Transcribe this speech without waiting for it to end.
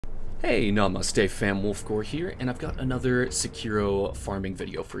Hey, Namaste fam, Wolfgore here, and I've got another Sekiro farming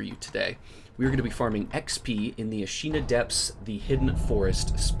video for you today. We are going to be farming XP in the Ashina Depths, the Hidden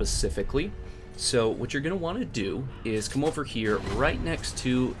Forest specifically. So what you're going to want to do is come over here right next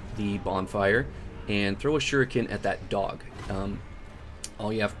to the bonfire and throw a shuriken at that dog.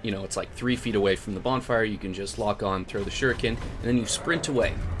 All you have, it's like 3 feet away from the bonfire. You can just lock on, throw the shuriken, and then you sprint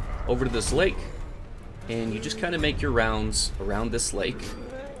away over to this lake, and you just kind of make your rounds around this lake.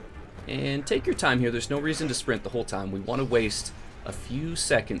 And take your time here. There's no reason to sprint the whole time. We want to waste a few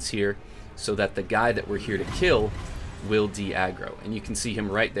seconds here so that the guy that we're here to kill will de-aggro. And you can see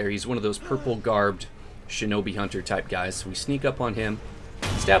him right there. He's one of those purple garbed shinobi hunter type guys. So we sneak up on him,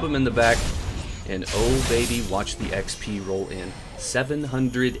 stab him in the back, and oh baby, watch the XP roll in.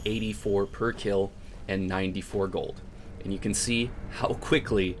 784 per kill and 94 gold. And you can see how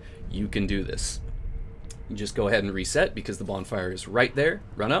quickly you can do this. You just go ahead and reset because the bonfire is right there.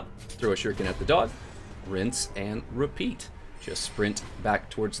 Run up, throw a shuriken at the dog, rinse and repeat. Just sprint back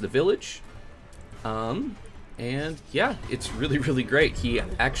towards the village. And yeah, it's really great. He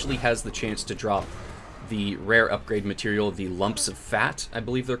actually has the chance to drop the rare upgrade material, the lumps of fat, I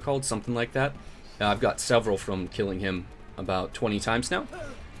believe they're called, something like that. I've got several from killing him about 20 times now.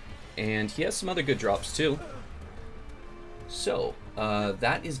 And he has some other good drops too. So,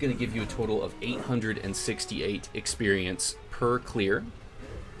 that is going to give you a total of 868 experience per clear.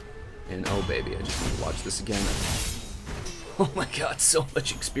 And oh baby, I just want to watch this again. Oh my god, so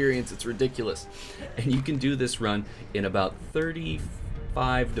much experience, it's ridiculous. And you can do this run in about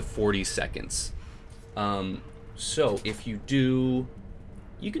 35 to 40 seconds. So if you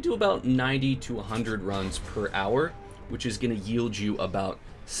can do about 90 to 100 runs per hour, which is going to yield you about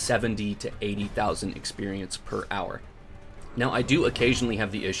 70 to 80,000 experience per hour. Now, I do occasionally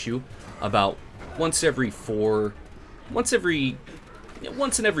have the issue about once in every 5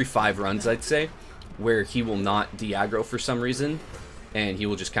 runs, I'd say, where he will not de-aggro for some reason, and he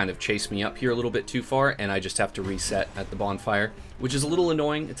will just kind of chase me up here a little bit too far, and I just have to reset at the bonfire, which is a little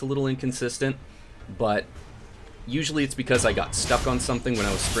annoying. It's a little inconsistent, but usually it's because I got stuck on something when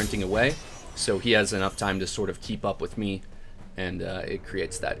I was sprinting away, so he has enough time to sort of keep up with me, and it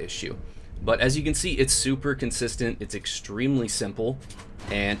creates that issue. But as you can see, it's super consistent, it's extremely simple,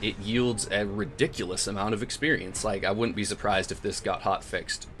 and it yields a ridiculous amount of experience. Like, I wouldn't be surprised if this got hot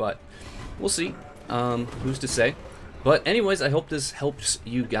fixed, but we'll see. Who's to say? But anyways, I hope this helps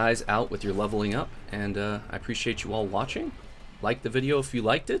you guys out with your leveling up, and I appreciate you all watching. Like the video if you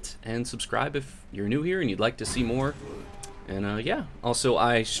liked it, and subscribe if you're new here and you'd like to see more. And yeah, also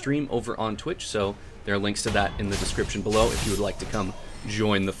I stream over on Twitch, so there are links to that in the description below if you would like to come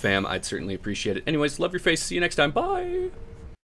join the fam. I'd certainly appreciate it. Anyways, love your face. See you next time. Bye!